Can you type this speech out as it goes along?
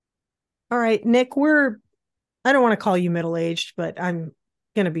All right, Nick, I don't want to call you middle-aged, but I'm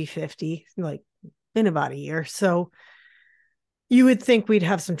going to be 50, like in about a year. So you would think we'd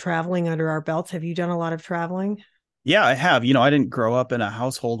have some traveling under our belts. Have you done a lot of traveling? Yeah, I have. I didn't grow up in a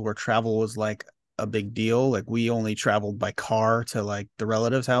household where travel was like a big deal. Like we only traveled by car to like the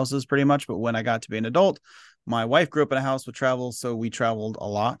relatives' houses pretty much. But when I got to be an adult, my wife grew up in a house with travel, so we traveled a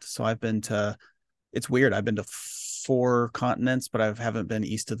lot. So it's weird. I've been to four continents, but I haven't been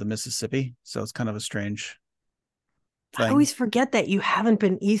east of the Mississippi. So it's kind of a strange I thing. always forget that you haven't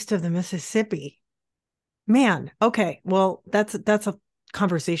been east of the Mississippi. Man, okay. Well, that's a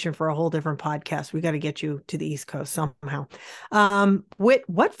conversation for a whole different podcast. We got to get you to the East Coast somehow.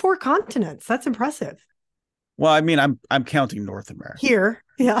 What four continents? That's impressive. Well, I mean, I'm counting North America. Here,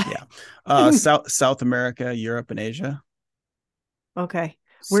 yeah. Yeah. South America, Europe, and Asia. Okay.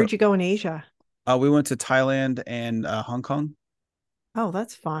 Where'd So you go in Asia? we went to Thailand and Hong Kong. Oh,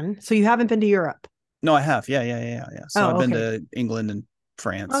 that's fun. So you haven't been to Europe? No, I have. Yeah. So I've Oh, been okay. to England and Oh,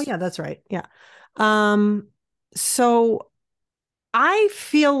 France. yeah, that's right. Yeah. Um, so I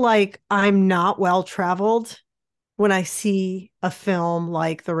feel like I'm not well traveled when I see a film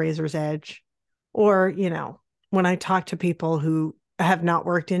like The Razor's Edge, or, when I talk to people who have not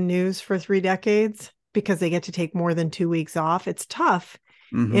worked in news for 3 decades because they get to take more than 2 weeks off. It's tough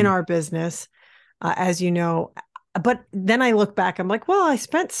in Hmm. our business, as you know. But then I look back, I'm like, well, I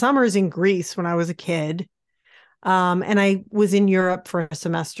spent summers in Greece when I was a kid. And I was in Europe for a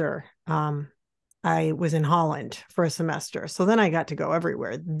semester. I was in Holland for a semester. So then I got to go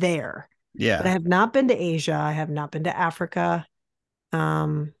everywhere there. But I Yeah. have not been to Asia. I have not been to Africa.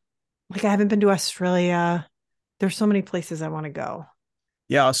 Um, like I haven't been to Australia. There's so many places I want to go.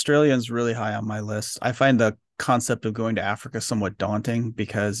 Yeah. Australia's really high on my list. I find the concept of going to Africa somewhat daunting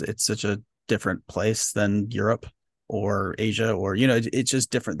because it's such a different place than Europe or Asia, or, it's just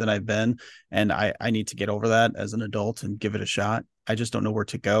different than I've been. And I need to get over that as an adult and give it a shot. I just don't know where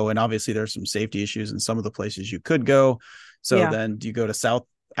to go. And obviously, there's some safety issues in some of the places you could go. So Yeah. then do you go to South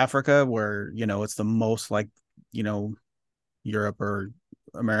Africa where, it's the most like, you know, Europe or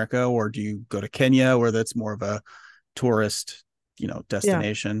America, or do you go to Kenya where that's more of a tourist, Yeah.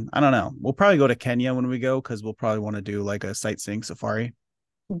 destination? I don't know. We'll probably go to Kenya when we go because we'll probably want to do like a sightseeing safari.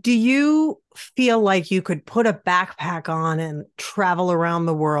 Do you feel like you could put a backpack on and travel around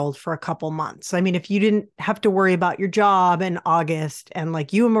the world for a couple months? I mean, if you didn't have to worry about your job in August and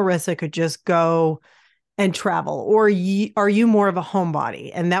like you and Marissa could just go and travel, or are you more of a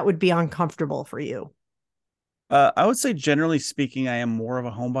homebody and that would be uncomfortable for you? I would say generally speaking, I am more of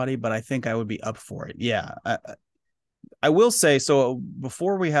a homebody, but I think I would be up for it. Yeah. I will say so.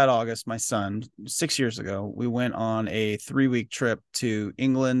 Before we had August, my son, 6 years ago, we went on a 3 week trip to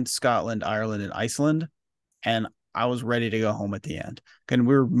England, Scotland, Ireland, and Iceland. And I was ready to go home at the end. And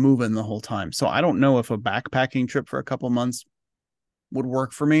we were moving the whole time. So I don't know if a backpacking trip for a couple months would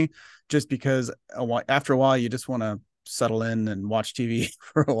work for me, just because after a while, you just want to settle in and watch TV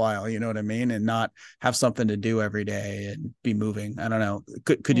for a while. You know what I mean? And not have something to do every day and be moving. I don't know.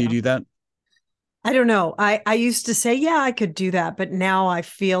 Could you Yeah. do that? I don't know. I used to say, yeah, I could do that, but now I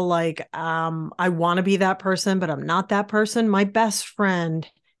feel like I want to be that person, but I'm not that person. My best friend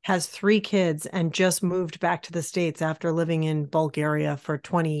has 3 kids and just moved back to the States after living in Bulgaria for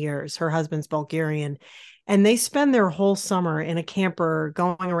 20 years. Her husband's Bulgarian, and they spend their whole summer in a camper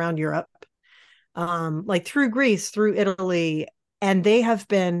going around Europe, like through Greece, through Italy, and they have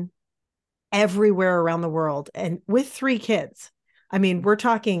been everywhere around the world and with 3 kids. I mean, we're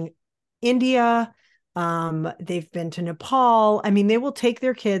talking India. They've been to Nepal. I mean, they will take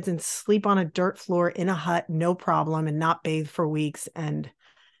their kids and sleep on a dirt floor in a hut, no problem, and not bathe for weeks and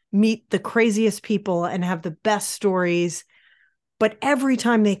meet the craziest people and have the best stories. But every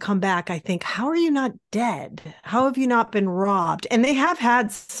time they come back, I think, how are you not dead? How have you not been robbed? And they have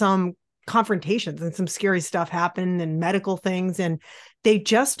had some confrontations and some scary stuff happen and medical things, and they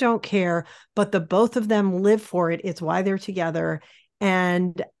just don't care. But the both of them live for it. It's why they're together.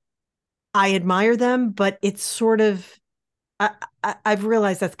 And I admire them, but it's sort of, I've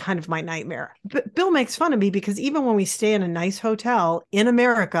realized that's kind of my nightmare. But Bill makes fun of me because even when we stay in a nice hotel in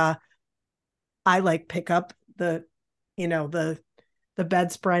America, I like pick up the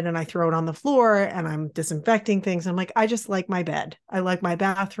bedspread and I throw it on the floor and I'm disinfecting things. I'm like, I just like my bed. I like my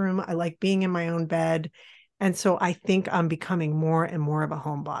bathroom. I like being in my own bed. And so I think I'm becoming more and more of a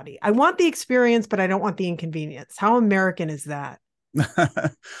homebody. I want the experience, but I don't want the inconvenience. How American is that?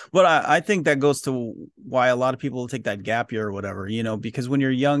 But I think that goes to why a lot of people take that gap year or whatever, because when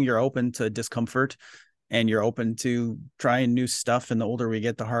you're young, you're open to discomfort and you're open to trying new stuff. And the older we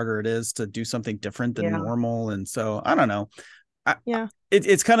get, the harder it is to do something different than Yeah. normal. And so I don't know. Yeah.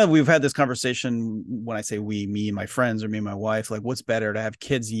 It's kind of, we've had this conversation when I say we, me and my friends, or me and my wife, like what's better, to have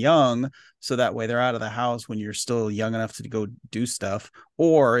kids young so that way they're out of the house when you're still young enough to go do stuff,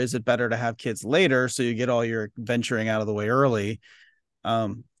 or is it better to have kids later so you get all your venturing out of the way early?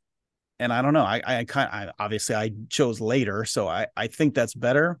 And I don't know. I obviously I chose later, so I think that's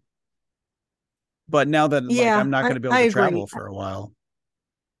better. But now that like Yeah, I'm not going to be able I to agree. travel for a while,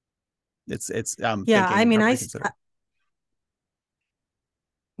 it's I'm Yeah, I thinking mean, hard to I consider.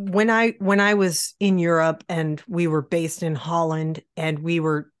 when I was in Europe and we were based in Holland and we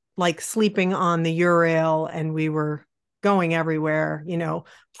were like sleeping on the Eurail and we were going everywhere,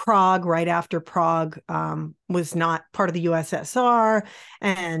 Prague right after Prague was not part of the USSR,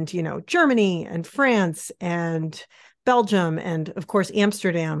 and Germany and France and Belgium and of course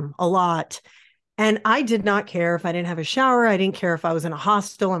Amsterdam a lot. And I did not care if I didn't have a shower. I didn't care if I was in a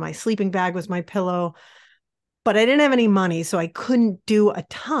hostel and my sleeping bag was my pillow, but I didn't have any money, so I couldn't do a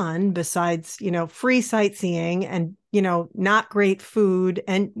ton besides, free sightseeing and, not great food.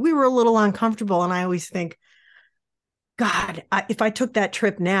 And we were a little uncomfortable. And I always think, God, if I took that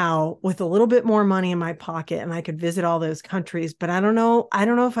trip now with a little bit more money in my pocket and I could visit all those countries, but I don't know. I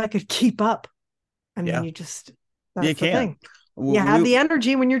don't know if I could keep up. I mean, Yeah, you that's the can. thing. You have We the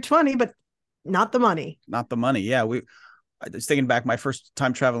energy when you're 20, but not the money. not the money. Yeah, I was thinking back, my first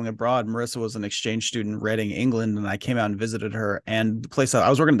time traveling abroad, Marissa was an exchange student in Reading, England, and I came out and visited her. And the place I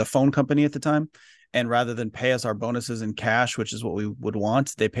was working at the phone company at the time, and rather than pay us our bonuses in cash, which is what we would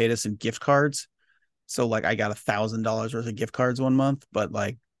want, they paid us in gift cards. So like I got $1,000 worth of gift cards one month, but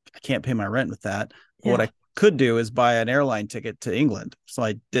like I can't pay my rent with that. But what Yeah. I could do is buy an airline ticket to England. So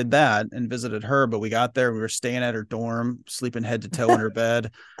I did that and visited her. But we got there, we were staying at her dorm, sleeping head to toe in her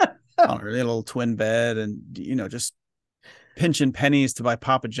bed, on her little twin bed, and just pinching pennies to buy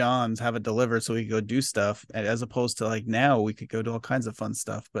Papa John's, have it delivered so we could go do stuff. As opposed to like now we could go do all kinds of fun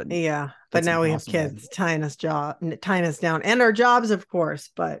stuff, but Yeah. But it's now we have impossible. kids tying us down, and our jobs, of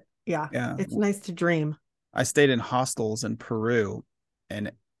course. But yeah, Yeah. it's nice to dream. I stayed in hostels in Peru,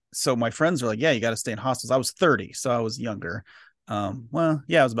 and so my friends were like, yeah, you got to stay in hostels. I was 30, so I was younger. Well,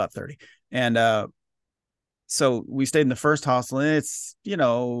 yeah, I was about 30. And so we stayed in the first hostel, and it's,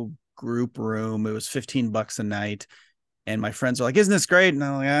 group room. It was $15 a night. And my friends are like, isn't this great? And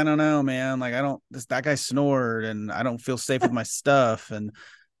I'm like, I don't know, man. Like, that guy snored and I don't feel safe with my stuff. And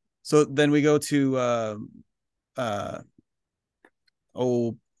so then we go to,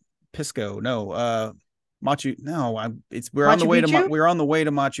 oh, Pisco. No, Machu. No, Machu Picchu? we're on the way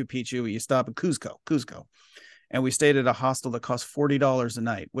to Machu Picchu. You stop at Cuzco. And we stayed at a hostel that cost $40 a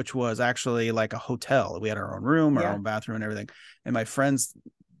night, which was actually like a hotel. We had our own room, our Yeah. own bathroom and everything. And my friends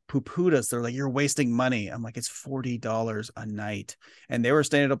poo-pooed us. They're like, you're wasting money. I'm like, it's $40 a night. And they were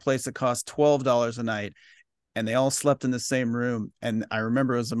staying at a place that cost $12 a night. And they all slept in the same room. And I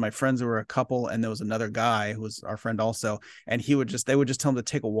remember it was my friends who were a couple, and there was another guy who was our friend also. And they would just tell him to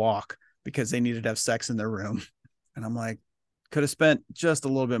take a walk because they needed to have sex in their room. And I'm like, could have spent just a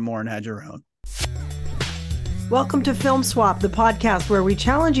little bit more and had your own. Welcome to Film Swap, the podcast where we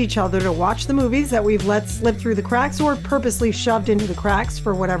challenge each other to watch the movies that we've let slip through the cracks or purposely shoved into the cracks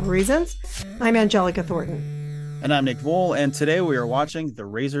for whatever reasons. I'm Angelica Thornton. And I'm Nick Voll, and today we are watching The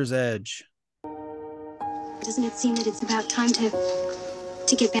Razor's Edge. Doesn't it seem that it's about time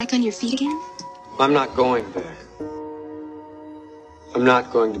to get back on your feet again? I'm not going back. I'm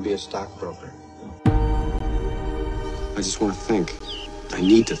not going to be a stockbroker. I just want to think. I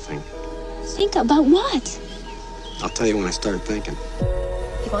need to think. Think about what? I'll tell you when I start thinking.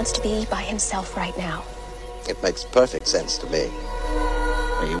 He wants to be by himself right now. It makes perfect sense to me.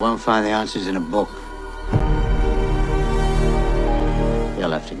 But you won't find the answers in a book.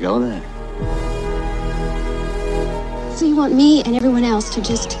 You'll have to go there. So you want me and everyone else to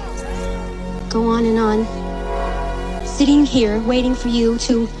just go on and on, sitting here waiting for you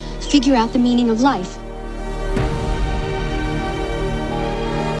to figure out the meaning of life?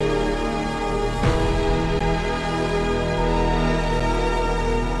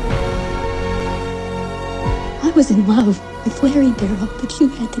 I was in love with Larry Darrell, but you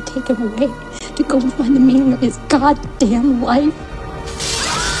had to take him away to go and find the meaning of his goddamn life.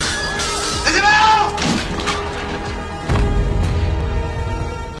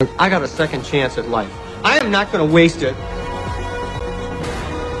 I got a second chance at life. I am not going to waste it.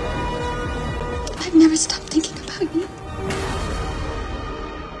 I've never stopped thinking about you.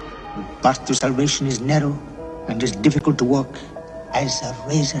 The path to salvation is narrow and as difficult to walk as a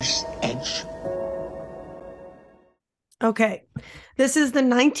razor's edge. Okay. This is the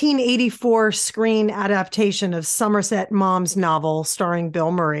 1984 screen adaptation of Somerset Maugham's novel starring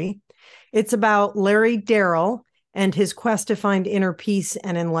Bill Murray. It's about Larry Darrell and his quest to find inner peace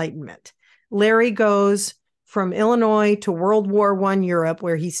and enlightenment. Larry goes from Illinois to World War I Europe,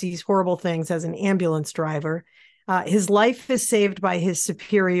 where he sees horrible things as an ambulance driver. His life is saved by his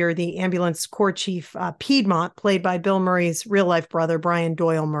superior, the ambulance corps chief, Piedmont, played by Bill Murray's real-life brother, Brian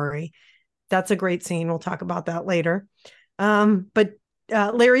Doyle Murray. That's a great scene. We'll talk about that later. But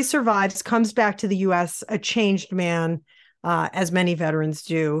Larry survives, comes back to the U.S., a changed man, as many veterans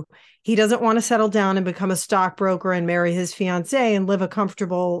do. He doesn't want to settle down and become a stockbroker and marry his fiancée and live a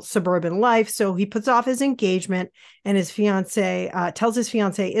comfortable suburban life. So he puts off his engagement, and his fiancée tells his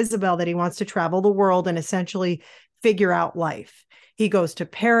fiancée, Isabel, that he wants to travel the world and essentially figure out life. He goes to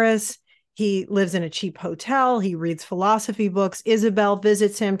Paris. He lives in a cheap hotel. He reads philosophy books. Isabel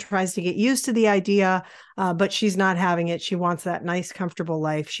visits him, tries to get used to the idea, but she's not having it. She wants that nice, comfortable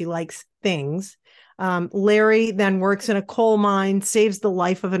life. She likes things. Larry then works in a coal mine, saves the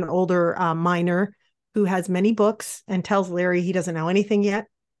life of an older miner who has many books and tells Larry he doesn't know anything yet.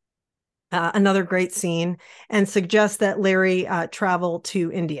 Another great scene, and suggests that Larry travel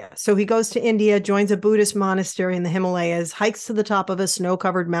to India. So he goes to India, joins a Buddhist monastery in the Himalayas, hikes to the top of a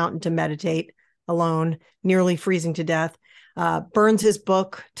snow-covered mountain to meditate alone, nearly freezing to death, burns his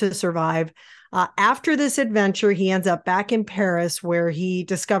book to survive. After this adventure, he ends up back in Paris, where he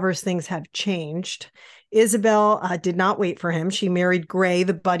discovers things have changed. Isabel did not wait for him. She married Gray,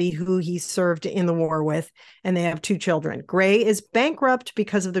 the buddy who he served in the war with, and they have 2 children. Gray is bankrupt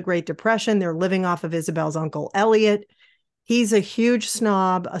because of the Great Depression. They're living off of Isabel's uncle, Elliot. He's a huge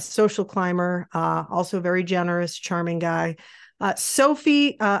snob, a social climber, also very generous, charming guy.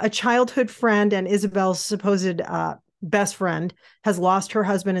 Sophie, a childhood friend and Isabel's supposed best friend, has lost her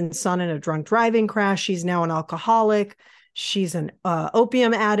husband and son in a drunk driving crash. She's now an alcoholic. She's an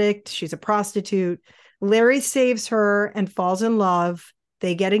opium addict. She's a prostitute. Larry saves her and falls in love.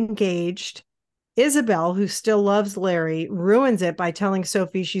 They get engaged. Isabel, who still loves Larry, ruins it by telling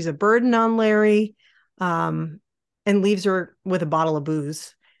Sophie she's a burden on Larry, and leaves her with a bottle of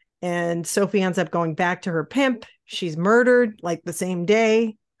booze. And Sophie ends up going back to her pimp. She's murdered like the same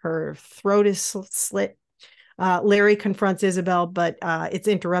day. Her throat is slit. Larry confronts Isabel, but it's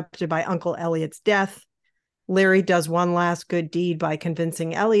interrupted by Uncle Elliot's death. Larry does one last good deed by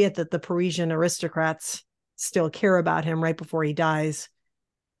convincing Elliot that the Parisian aristocrats still care about him right before he dies.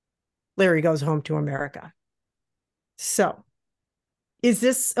 Larry goes home to America. So, is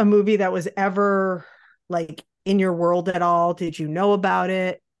this a movie that was ever like in your world at all? Did you know about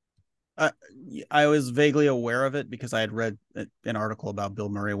it? I was vaguely aware of it because I had read an article about Bill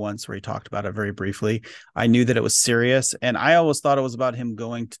Murray once where he talked about it very briefly. I knew that it was serious, and I always thought it was about him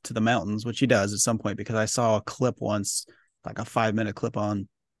going to the mountains, which he does at some point, because I saw a clip once, like a 5-minute clip on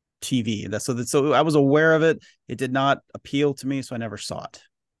TV. So I was aware of it. It did not appeal to me, so I never saw it.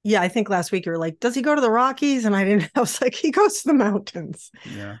 Yeah, I think last week you were like, does he go to the Rockies? And I didn't. I was like, he goes to the mountains.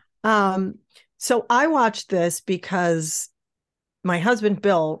 Yeah. So I watched this because my husband,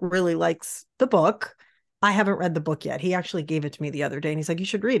 Bill, really likes the book. I haven't read the book yet. He actually gave it to me the other day, and he's like, you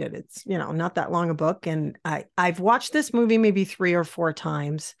should read it. It's, not that long a book. And I've watched this movie maybe 3 or 4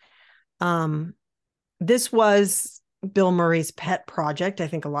 times. This was Bill Murray's pet project. I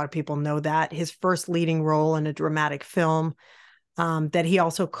think a lot of people know that. His first leading role in a dramatic film that he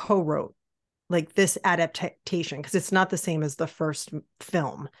also co-wrote, like this adaptation, because it's not the same as the first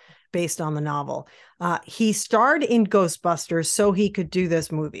film based on the novel. He starred in Ghostbusters so he could do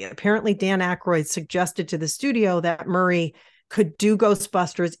this movie. Apparently, Dan Aykroyd suggested to the studio that Murray could do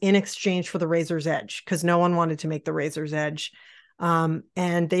Ghostbusters in exchange for The Razor's Edge, because no one wanted to make The Razor's Edge. And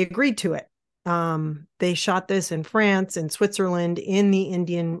they agreed to it. They shot this in France and Switzerland in the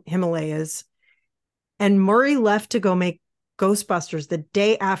Indian Himalayas. And Murray left to go make Ghostbusters the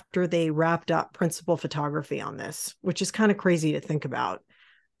day after they wrapped up principal photography on this, which is kind of crazy to think about.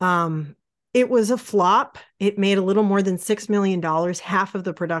 It was a flop. It made a little more than $6 million, half of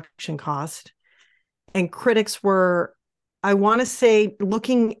the production cost. And critics were, I want to say,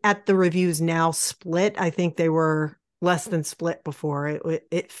 looking at the reviews now, split. I think they were less than split before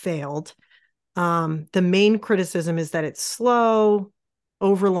it failed. The main criticism is that it's slow,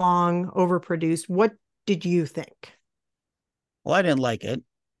 overlong, overproduced. What did you think? Well, I didn't like it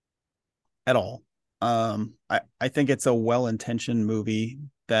at all. I think it's a well-intentioned movie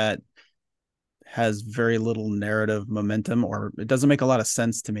that has very little narrative momentum, or it doesn't make a lot of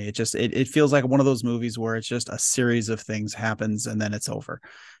sense to me. It feels like one of those movies where it's just a series of things happens and then it's over.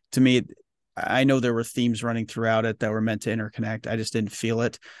 To me, I know there were themes running throughout it that were meant to interconnect. I just didn't feel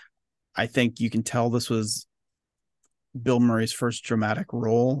it. I think you can tell this was Bill Murray's first dramatic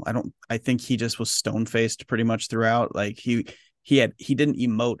role. I think he just was stone-faced pretty much throughout. Like he didn't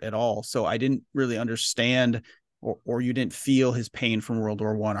emote at all. So I didn't really understand or you didn't feel his pain from World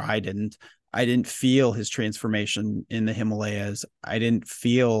War I, or I didn't feel his transformation in the Himalayas. I didn't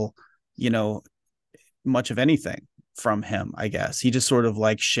feel, much of anything from him, I guess. He just sort of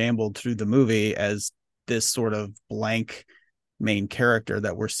like shambled through the movie as this sort of blank main character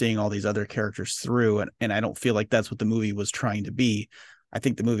that we're seeing all these other characters through. And I don't feel like that's what the movie was trying to be. I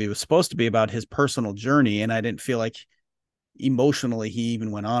think the movie was supposed to be about his personal journey, and I didn't feel like emotionally he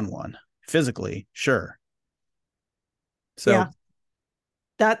even went on one. Physically, sure. So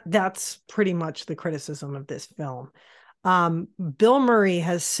yeah, that's pretty much the criticism of this film. Bill Murray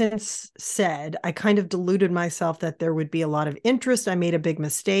has since said, I kind of deluded myself that there would be a lot of interest. I made a big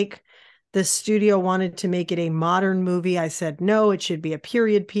mistake. The studio wanted to make it a modern movie. I said, no, it should be a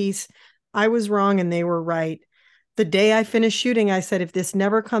period piece. I was wrong and they were right. The day I finished shooting, I said, if this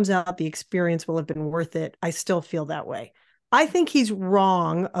never comes out, the experience will have been worth it. I still feel that way. I think he's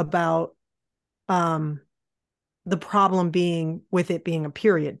wrong about the problem being with it being a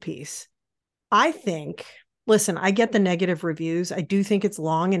period piece. I think, listen, I get the negative reviews. I do think it's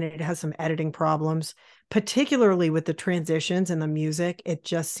long and it has some editing problems, particularly with the transitions and the music. It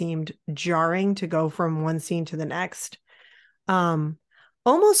just seemed jarring to go from one scene to the next.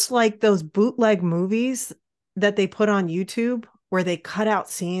 Almost like those bootleg movies that they put on YouTube where they cut out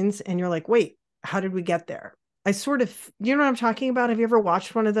scenes and you're like, wait, how did we get there? I sort of, you know what I'm talking about? Have you ever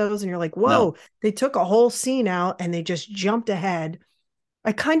watched one of those and you're like, whoa, no. They took a whole scene out and they just jumped ahead.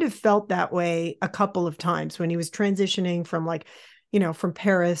 I kind of felt that way a couple of times when he was transitioning from from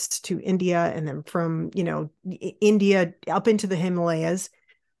Paris to India and then from, India up into the Himalayas.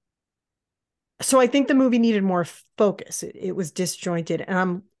 So I think the movie needed more focus. It was disjointed.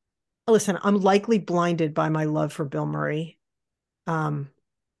 And I'm likely blinded by my love for Bill Murray.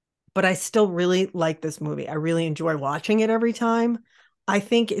 But I still really like this movie. I really enjoy watching it every time. I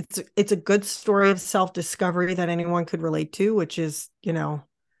think it's a good story of self-discovery that anyone could relate to, which is,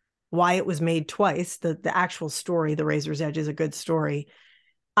 why it was made twice. The actual story, The Razor's Edge, is a good story.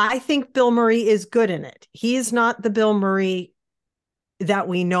 I think Bill Murray is good in it. He is not the Bill Murray that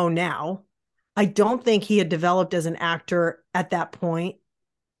we know now. I don't think he had developed as an actor at that point.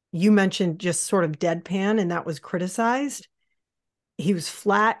 You mentioned just sort of deadpan, and that was criticized. He was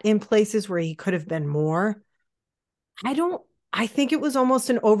flat in places where he could have been more. I think it was almost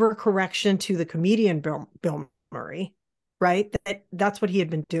an overcorrection to the comedian Bill Murray, right? That's what he had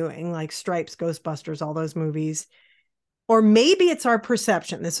been doing, like Stripes, Ghostbusters, all those movies. Or maybe it's our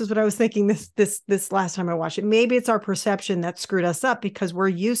perception. This is what I was thinking this last time I watched it. Maybe it's our perception that screwed us up because we're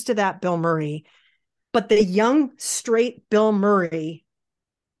used to that Bill Murray. But the young, straight Bill Murray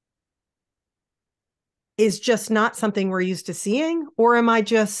is just not something we're used to seeing. Or am I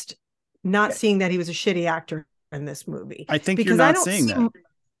just not seeing that he was a shitty actor in this movie? I think because you're not seeing that.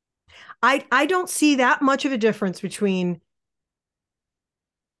 I don't see that much of a difference between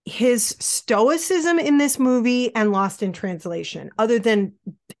his stoicism in this movie and Lost in Translation, other than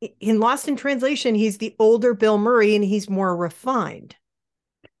in Lost in Translation, he's the older Bill Murray and he's more refined.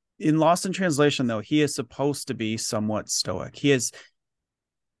 In Lost in Translation, though, he is supposed to be somewhat stoic. He is,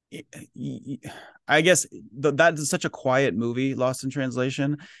 I guess, that is such a quiet movie, Lost in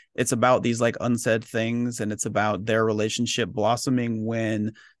Translation. It's about these like unsaid things, and it's about their relationship blossoming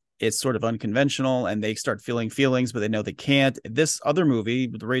when it's sort of unconventional and they start feeling feelings, but they know they can't. This other movie,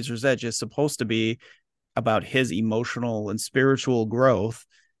 The Razor's Edge, is supposed to be about his emotional and spiritual growth,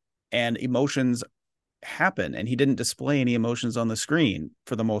 and emotions happen, and he didn't display any emotions on the screen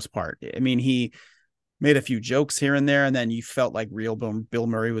for the most part. I mean, he made a few jokes here and there, and then you felt like real Bill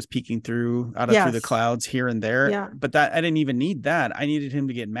Murray was peeking through through the clouds here and there. Yeah. But that I didn't even need that. I needed him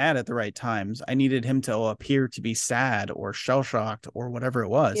to get mad at the right times. I needed him to appear to be sad or shell-shocked or whatever it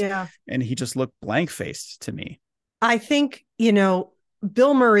was. Yeah. And he just looked blank-faced to me. I think,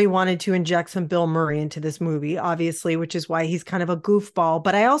 Bill Murray wanted to inject some Bill Murray into this movie, obviously, which is why he's kind of a goofball.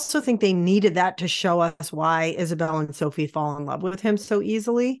 But I also think they needed that to show us why Isabel and Sophie fall in love with him so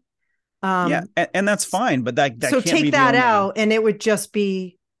easily. Yeah, and that's fine, but that so can't take be that out, and it would just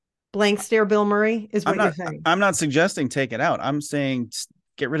be blank stare Bill Murray. Is what you're saying? I'm not suggesting take it out. I'm saying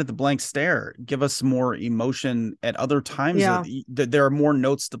get rid of the blank stare. Give us more emotion at other times. Yeah. There are more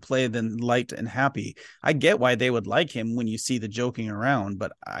notes to play than light and happy. I get why they would like him when you see the joking around,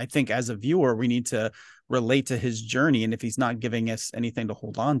 but I think as a viewer, we need to relate to his journey, and if he's not giving us anything to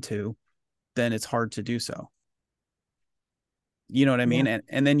hold on to, then it's hard to do so. You know what I mean? Yeah.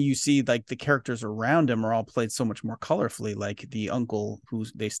 And then you see like the characters around him are all played so much more colorfully, like the uncle who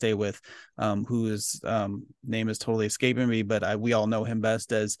they stay with, whose name is totally escaping me, but we all know him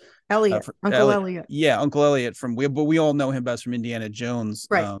best as Elliot, Uncle Elliot. Yeah, Uncle Elliot but we all know him best from Indiana Jones.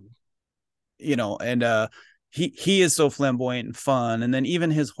 Right. And he is so flamboyant and fun. And then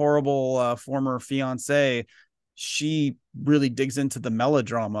even his horrible former fiance, she really digs into the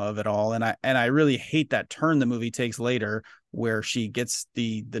melodrama of it all. And I really hate that turn the movie takes later, where she gets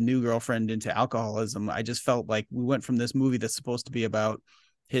the new girlfriend into alcoholism. I just felt like we went from this movie that's supposed to be about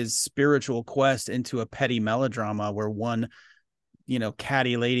his spiritual quest into a petty melodrama where one,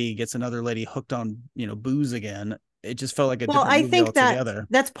 catty lady gets another lady hooked on, booze again. It just felt like a Well, different I movie think altogether.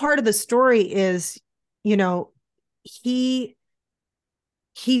 that's part of the story is, you know, he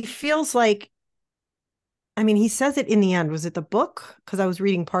feels like, I mean, he says it in the end. Was it the book? Because I was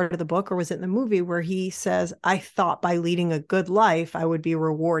reading part of the book, or was it in the movie where he says, I thought by leading a good life, I would be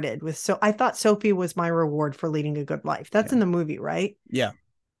rewarded with. So I thought Sophie was my reward for leading a good life. That's in the movie, right? Yeah.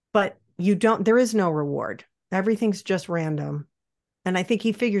 But there is no reward. Everything's just random. And I think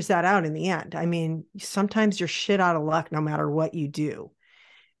he figures that out in the end. I mean, sometimes you're shit out of luck no matter what you do.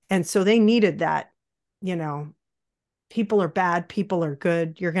 And so they needed that, people are bad, people are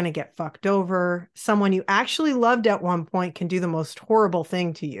good. You're going to get fucked over. Someone you actually loved at one point can do the most horrible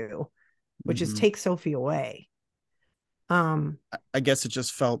thing to you, which is take Sophie away. I guess it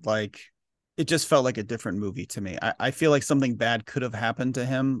just felt like a different movie to me. I feel like something bad could have happened to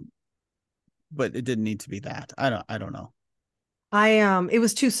him, but it didn't need to be that. I don't know. It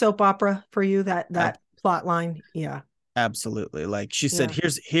was too soap opera for you, that plot line. Yeah. Absolutely. Like she said,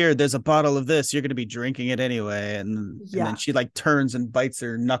 there's a bottle of this, you're going to be drinking it anyway. And then she like turns and bites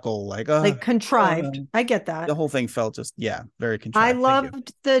her knuckle like contrived. I get that. The whole thing felt just, very contrived. I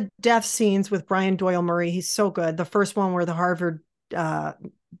loved the death scenes with Brian Doyle Murray. He's so good. The first one where the Harvard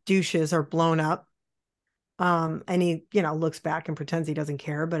douches are blown up. And he, looks back and pretends he doesn't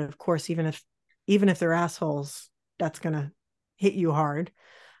care. But of course, even if they're assholes, that's going to hit you hard.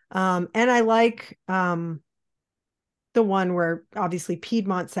 And I like the one where obviously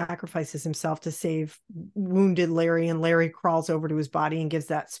Piedmont sacrifices himself to save wounded Larry, and Larry crawls over to his body and gives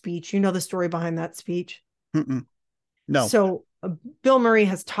that speech. You know the story behind that speech? Mm-mm. No. So Bill Murray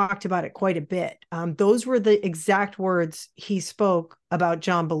has talked about it quite a bit. Those were the exact words he spoke about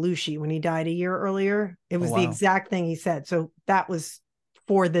John Belushi when he died a year earlier. It was the exact thing he said. So that was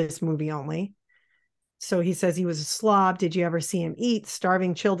for this movie only. So he says he was a slob. Did you ever see him eat?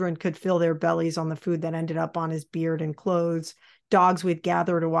 Starving children could fill their bellies on the food that ended up on his beard and clothes. Dogs would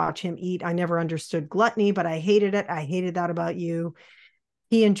gather to watch him eat. I never understood gluttony, but I hated it. I hated that about you.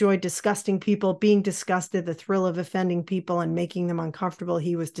 He enjoyed disgusting people, being disgusted, the thrill of offending people and making them uncomfortable.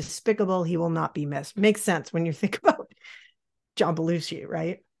 He was despicable. He will not be missed. Makes sense when you think about John Belushi,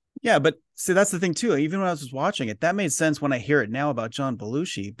 right? Yeah, but see, that's the thing too. Even when I was watching it, that made sense when I hear it now about John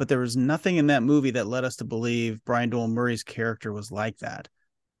Belushi, but there was nothing in that movie that led us to believe Brian Doyle Murray's character was like that.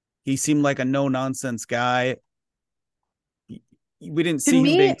 He seemed like a no-nonsense guy. We didn't see him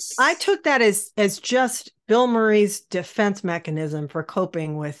being... I took that as just Bill Murray's defense mechanism for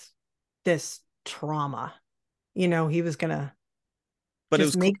coping with this trauma. He was going to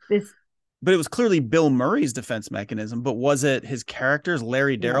make this... But it was clearly Bill Murray's defense mechanism. But was it his character's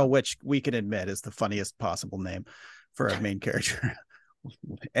Larry Darrell, which we can admit is the funniest possible name for a main character?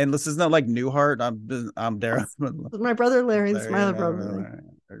 And this is not like Newhart. I'm Darrell. My brother Larry's my other brother.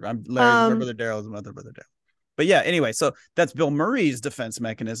 I'm Larry's my brother Darrell's my other brother Darrell. But yeah, anyway, so that's Bill Murray's defense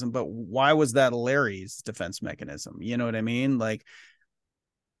mechanism. But why was that Larry's defense mechanism? You know what I mean? Like,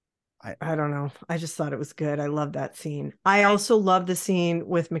 I don't know. I just thought it was good. I love that scene. I also love the scene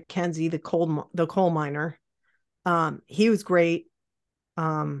with Mackenzie, the coal miner. He was great.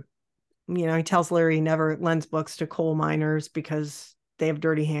 He tells Larry he never lends books to coal miners because they have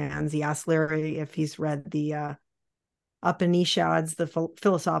dirty hands. He asks Larry if he's read the Upanishads, the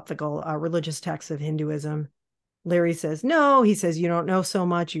philosophical religious texts of Hinduism. Larry says, no. He says, you don't know so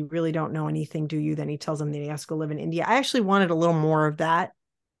much. You really don't know anything, do you? Then he tells him that he has to go live in India. I actually wanted a little more of that,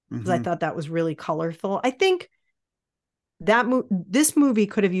 because I thought that was really colorful. I think that this movie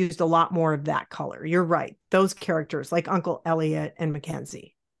could have used a lot more of that color. You're right. Those characters like Uncle Elliot and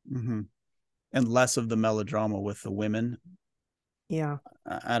Mackenzie. Mm-hmm. And less of the melodrama with the women. Yeah.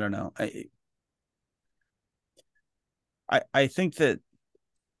 I don't know. I think that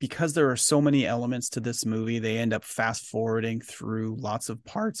because there are so many elements to this movie, they end up fast forwarding through lots of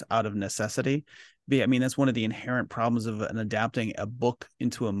parts out of necessity. I mean, that's one of the inherent problems of adapting a book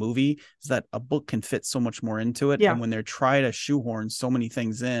into a movie, is that a book can fit so much more into it. Yeah. And when they're trying to shoehorn so many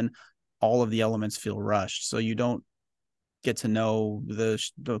things in, all of the elements feel rushed. So you don't get to know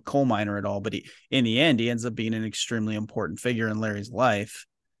the coal miner at all. But in the end, he ends up being an extremely important figure in Larry's life.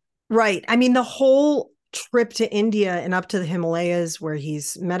 Right. I mean, the whole trip to India and up to the Himalayas where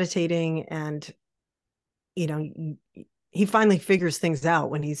he's meditating and, he finally figures things out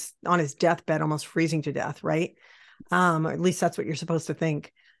when he's on his deathbed, almost freezing to death, right? Or at least that's what you're supposed to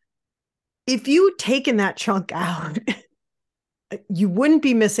think. If you'd taken that chunk out, you wouldn't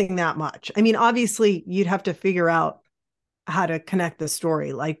be missing that much. I mean, obviously, you'd have to figure out how to connect the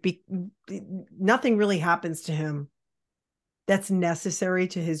story. Like, nothing really happens to him that's necessary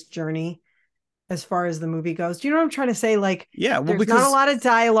to his journey as far as the movie goes. Do you know what I'm trying to say? Like, Yeah, well, there's because not a lot of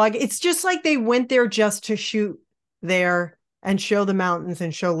dialogue. It's just like they went there just to shoot there and show the mountains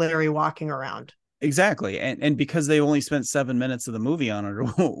and show Larry walking around. exactly. And because they only spent 7 minutes of the movie on it or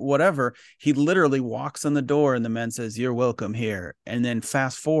whatever, he literally walks on the door and the man says, "You're welcome here." And then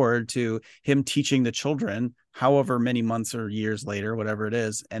fast forward to him teaching the children, however many months or years later, whatever it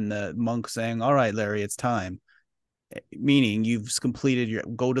is, and the monk saying, "All right, Larry, it's time." Meaning you've completed your,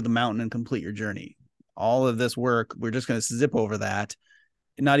 go to the mountain and complete your journey. All of this work, we're just going to zip over that.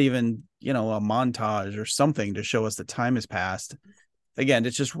 Not even, a montage or something to show us that time has passed. Again,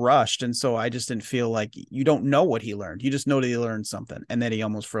 it's just rushed. And so I just didn't feel like, you don't know what he learned. You just know that he learned something and that he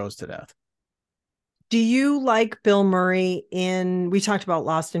almost froze to death. Do you like Bill Murray we talked about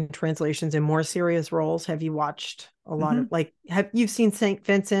Lost in Translations, in more serious roles? Have you watched a lot of, have you seen St.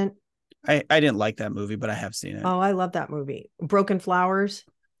 Vincent? I didn't like that movie, but I have seen it. Oh, I love that movie. Broken Flowers.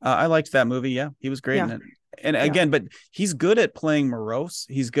 I liked that movie. Yeah, he was great in it. And again, but he's good at playing morose.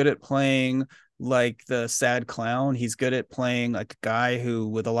 He's good at playing like the sad clown. He's good at playing like a guy who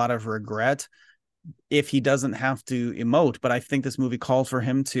with a lot of regret, if he doesn't have to emote. But I think this movie called for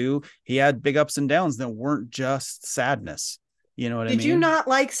him to. He had big ups and downs that weren't just sadness. You know what I mean? Did you not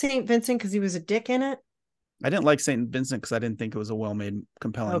like St. Vincent because he was a dick in it? I didn't like St. Vincent because I didn't think it was a well-made,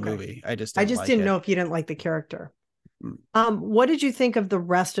 compelling movie. I just didn't know if you didn't like the character. What did you think of the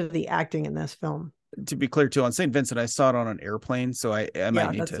rest of the acting in this film? To be clear, too, on St. Vincent, I saw it on an airplane, so I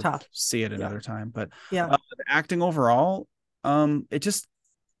might need to see it another time. But the acting overall, it's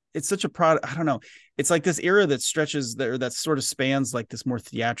such a product. I don't know. It's like this era that stretches there, that sort of spans like this more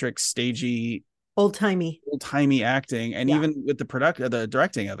theatric, stagey, old-timey acting. And even with the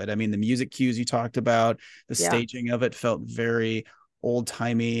directing of it, I mean, the music cues you talked about, the staging of it felt very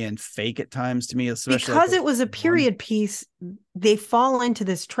old-timey and fake at times to me, especially because it was a period piece. They fall into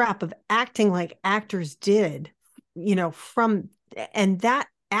this trap of acting like actors did, and that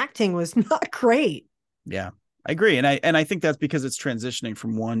acting was not great. Yeah, I agree. And I think that's because it's transitioning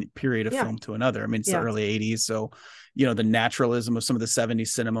from one period of film to another. I mean, it's the early 80s. So, the naturalism of some of the 70s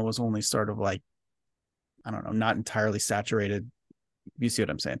cinema was only sort of like, I don't know, not entirely saturated. You see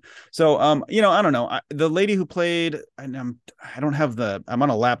what I'm saying? So, I don't know. The lady who played, I'm on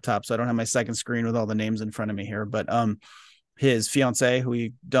a laptop, so I don't have my second screen with all the names in front of me here, but his fiance who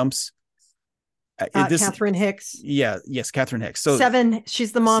he dumps. Catherine Hicks. Yes, Catherine Hicks. So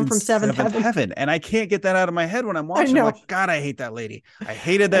she's the mom from Seventh Heaven. And I can't get that out of my head when I'm watching. I'm like, God, I hate that lady. I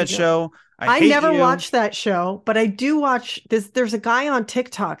hated that show. I never watched that show, but I do watch this. There's a guy on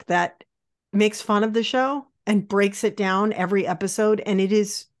TikTok that makes fun of the show and breaks it down every episode. And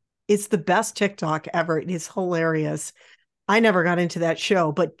it's the best TikTok ever. It is hilarious. I never got into that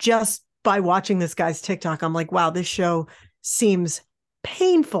show, but just by watching this guy's TikTok, I'm like, wow, this show seems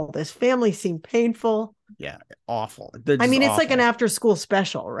painful. This family seemed painful. Yeah, awful. I mean, it's like an after school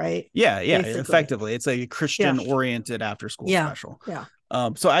special, right? Yeah, basically. Effectively. It's a Christian oriented after school special. Yeah.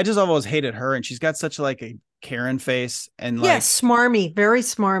 So I just always hated her, and she's got such like a Karen face and like smarmy, very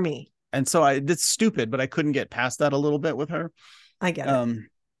smarmy. And so it's stupid, but I couldn't get past that a little bit with her. I get it.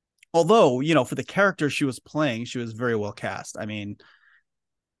 Although, for the character she was playing, she was very well cast. I mean,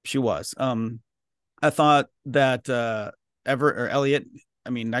 she was. I thought that Elliot, I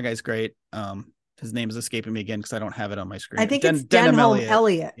mean, that guy's great. His name is escaping me again because I don't have it on my screen. I think it's Denholm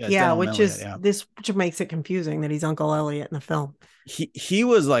Elliott. Which makes it confusing that he's Uncle Elliot in the film. He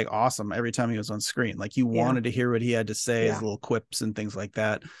was like awesome every time he was on screen. Like you wanted to hear what he had to say, his little quips and things like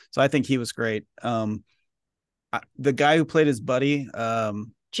that. So I think he was great. The guy who played his buddy,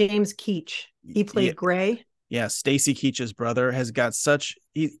 James Keach, he played Gray. Yeah, Stacy Keach's brother has got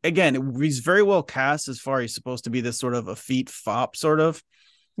he's very well cast as far as he's supposed to be this sort of effete fop sort of.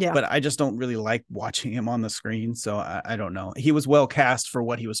 Yeah. But I just don't really like watching him on the screen. So I don't know. He was well cast for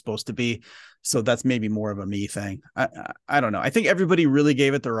what he was supposed to be. So that's maybe more of a me thing. I don't know. I think everybody really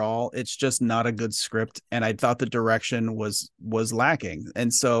gave it their all. It's just not a good script. And I thought the direction was lacking.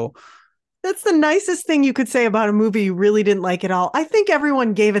 And so that's the nicest thing you could say about a movie you really didn't like at all. I think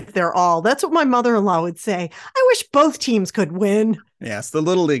everyone gave it their all. That's what my mother-in-law would say. I wish both teams could win. Yes, the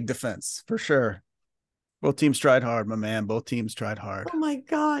Little League defense, for sure. Both teams tried hard, my man. Both teams tried hard. Oh my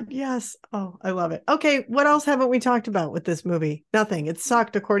God. Yes. Oh, I love it. Okay. What else haven't we talked about with this movie? Nothing. It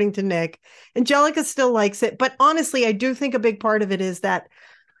sucked, according to Nick. Angelica still likes it. But honestly, I do think a big part of it is that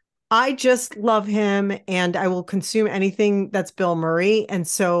I just love him and I will consume anything that's Bill Murray. And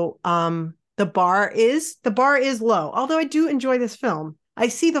so the bar is low. Although I do enjoy this film. I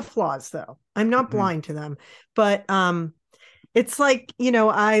see the flaws though. I'm not blind to them. But it's like,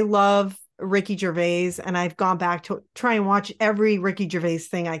 I love Ricky Gervais and I've gone back to try and watch every Ricky Gervais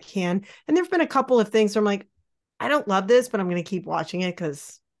thing I can. And there've been a couple of things where I'm like, I don't love this, but I'm going to keep watching it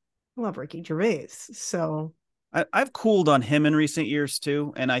because I love Ricky Gervais. So I've cooled on him in recent years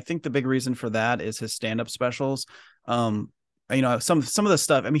too, and I think the big reason for that is his stand-up specials. Some of the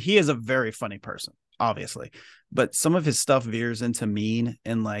stuff. I mean, he is a very funny person, obviously, but some of his stuff veers into mean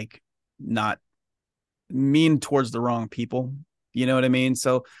and like not mean towards the wrong people. You know what I mean?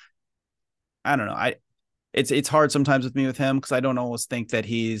 So I don't know. It's hard sometimes with me with him because I don't always think that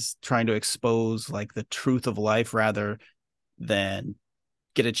he's trying to expose like the truth of life rather than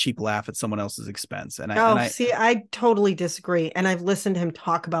get a cheap laugh at someone else's expense. I totally disagree. And I've listened to him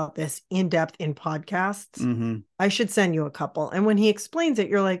talk about this in depth in podcasts. Mm-hmm. I should send you a couple. And when he explains it,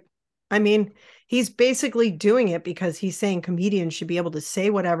 you're like, I mean, he's basically doing it because he's saying comedians should be able to say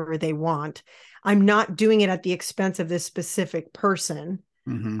whatever they want. I'm not doing it at the expense of this specific person.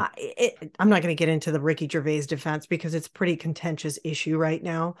 Mm-hmm. I'm not going to get into the Ricky Gervais defense because it's a pretty contentious issue right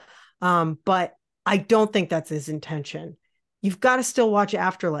now. But I don't think that's his intention. You've got to still watch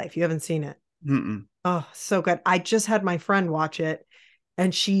Afterlife. You haven't seen it. Mm-mm. Oh, so good. I just had my friend watch it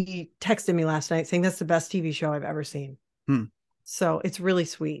and she texted me last night saying that's the best TV show I've ever seen. So it's really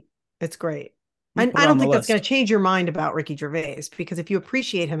sweet. It's great. And I don't think that's going to change your mind about Ricky Gervais because if you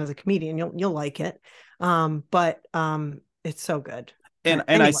appreciate him as a comedian, you'll like it. But it's so good. And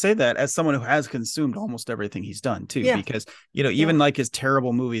anyway. I say that as someone who has consumed almost everything he's done too, because, even like his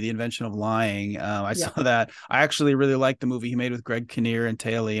terrible movie, The Invention of Lying, I saw that. I actually really liked the movie he made with Greg Kinnear and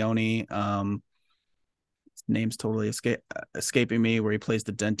Téa Leoni. His name's totally escaping me, where he plays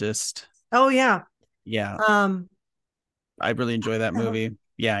the dentist. Oh yeah. Yeah. I really enjoy that movie.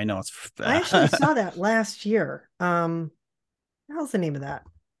 Yeah, I know. I actually saw that last year. How's the name of that?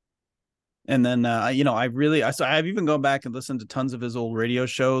 And then, I've even gone back and listened to tons of his old radio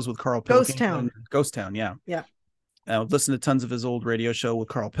shows with Carl Pilkington. Ghost Town, yeah. Yeah. I've listened to tons of his old radio show with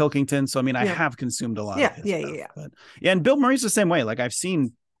Carl Pilkington. So, I mean, I have consumed a lot of his stuff. Yeah. But, and Bill Murray's the same way. Like, I've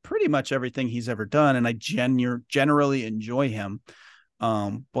seen pretty much everything he's ever done, and I generally enjoy him.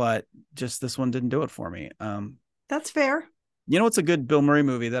 But just this one didn't do it for me. That's fair. You know, it's a good Bill Murray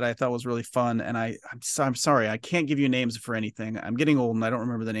movie that I thought was really fun. And I'm sorry, I can't give you names for anything. I'm getting old and I don't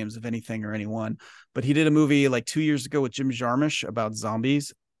remember the names of anything or anyone, but he did a movie like 2 years ago with Jim Jarmusch about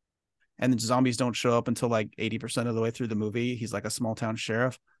zombies, and the zombies don't show up until like 80% of the way through the movie. He's like a small town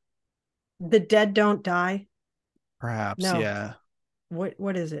sheriff. The Dead Don't Die. Perhaps. No. Yeah.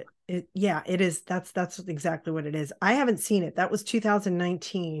 What is it? It is. That's exactly what it is. I haven't seen it. That was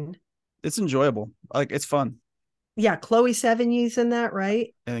 2019. It's enjoyable. Like, it's fun. Yeah, Chloe Sevigny's in that,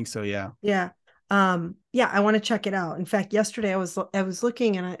 right? I think so, yeah. Yeah. I want to check it out. In fact, yesterday I was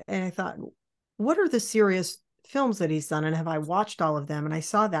looking and I thought, what are the serious films that he's done? And have I watched all of them? And I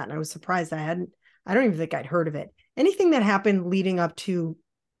saw that and I was surprised I don't even think I'd heard of it. Anything that happened leading up to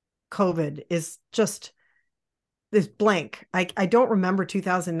COVID is just this blank. I don't remember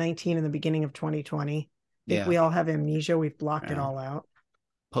 2019 and the beginning of 2020. I think we all have amnesia. We've blocked it all out.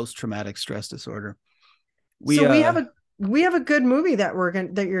 Post-traumatic stress disorder. We have a good movie that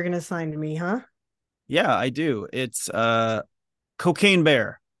you're gonna assign to me, huh? Yeah, I do. It's Cocaine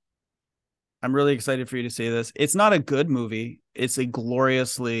Bear. I'm really excited for you to see this. It's not a good movie. It's a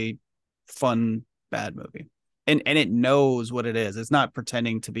gloriously fun bad movie. And it knows what it is. It's not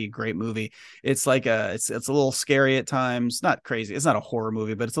pretending to be a great movie. It's like it's a little scary at times. Not crazy. It's not a horror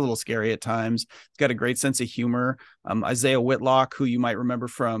movie, but it's a little scary at times. It's got a great sense of humor. Isaiah Whitlock, who you might remember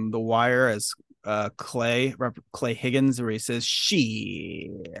from The Wire as Clay Higgins, where he says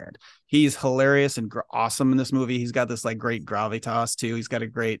shit. He's hilarious and awesome in this movie. He's got this like great gravitas too. He's got a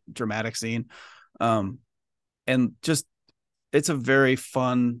great dramatic scene. And just it's a very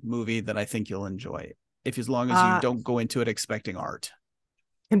fun movie that I think you'll enjoy. As long as you don't go into it expecting art.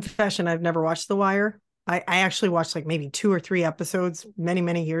 Confession, I've never watched The Wire. I actually watched like maybe 2 or 3 episodes many,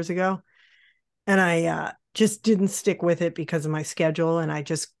 many years ago. And I just didn't stick with it because of my schedule and I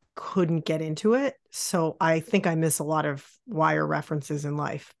just couldn't get into it. So I think I miss a lot of Wire references in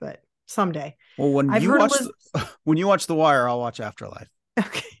life, but someday. Well, when you watch The Wire, I'll watch Afterlife.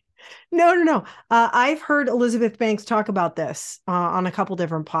 Okay. No. I've heard Elizabeth Banks talk about this on a couple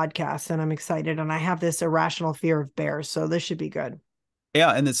different podcasts, and I'm excited. And I have this irrational fear of bears, so this should be good.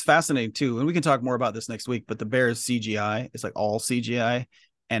 Yeah, and it's fascinating too. And we can talk more about this next week. But the bear is CGI. It's like all CGI,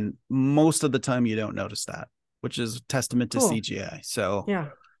 and most of the time you don't notice that, which is a testament to CGI. So yeah,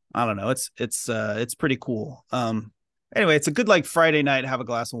 I don't know. It's pretty cool. Anyway, it's a good like Friday night, have a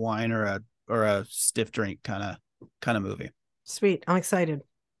glass of wine or a stiff drink kind of movie. Sweet. I'm excited.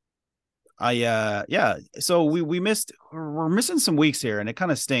 Yeah. So we're missing some weeks here, and it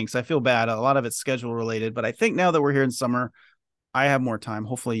kind of stinks. I feel bad. A lot of it's schedule related, but I think now that we're here in summer, I have more time.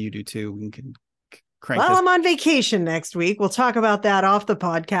 Hopefully you do too. We can crank this. I'm on vacation next week. We'll talk about that off the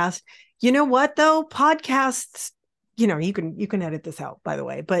podcast. You know what though? Podcasts, you can edit this out, by the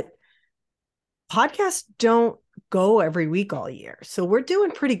way, but podcasts don't go every week all year. So we're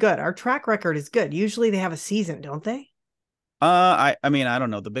doing pretty good. Our track record is good. Usually they have a season, don't they? I mean, I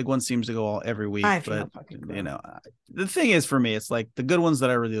don't know. The big one seems to go all every week, but the thing is for me, it's like the good ones that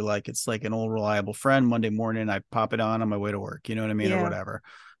I really like. It's like an old reliable friend. Monday morning, I pop it on my way to work. You know what I mean, Yeah. or whatever.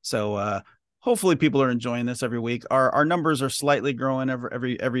 So hopefully people are enjoying this every week. Our numbers are slightly growing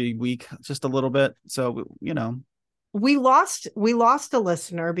every week, just a little bit. So we lost a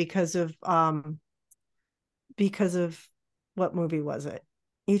listener because of what movie was it?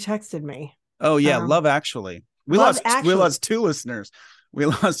 You texted me. Oh yeah, Love Actually. We lost two listeners. We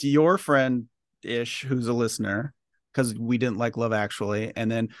lost your friend Ish, who's a listener, because we didn't like Love Actually,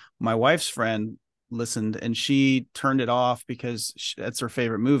 and then my wife's friend listened and she turned it off because that's her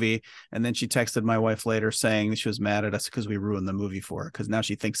favorite movie. And then she texted my wife later saying she was mad at us because we ruined the movie for her, because now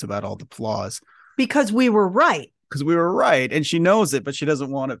she thinks about all the flaws. Because we were right. And she knows it, but she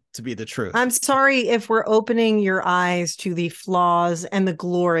doesn't want it to be the truth. I'm sorry if we're opening your eyes to the flaws and the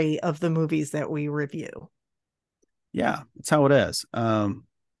glory of the movies that we review. Yeah, that's how it is. What are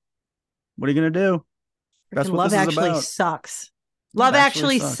you gonna do? That's what Love this Actually is about. sucks. Love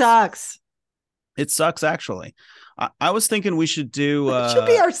Actually sucks. It sucks, actually. I was thinking we should do. It should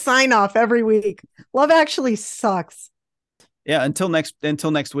be our sign off every week. Love Actually sucks. Yeah, until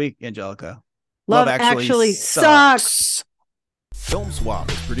next week, Angelica. Love actually sucks. Film Swap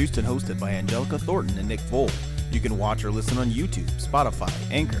is produced and hosted by Angelica Thornton and Nick Voll. You can watch or listen on YouTube, Spotify,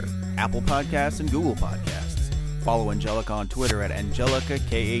 Anchor, Apple Podcasts, and Google Podcasts. Follow Angelica on Twitter at Angelica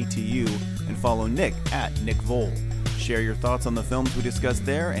KATU and follow Nick at Nick Voll. Share your thoughts on the films we discussed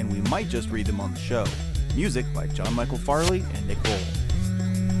there, and we might just read them on the show. Music by John Michael Farley and Nick Voll.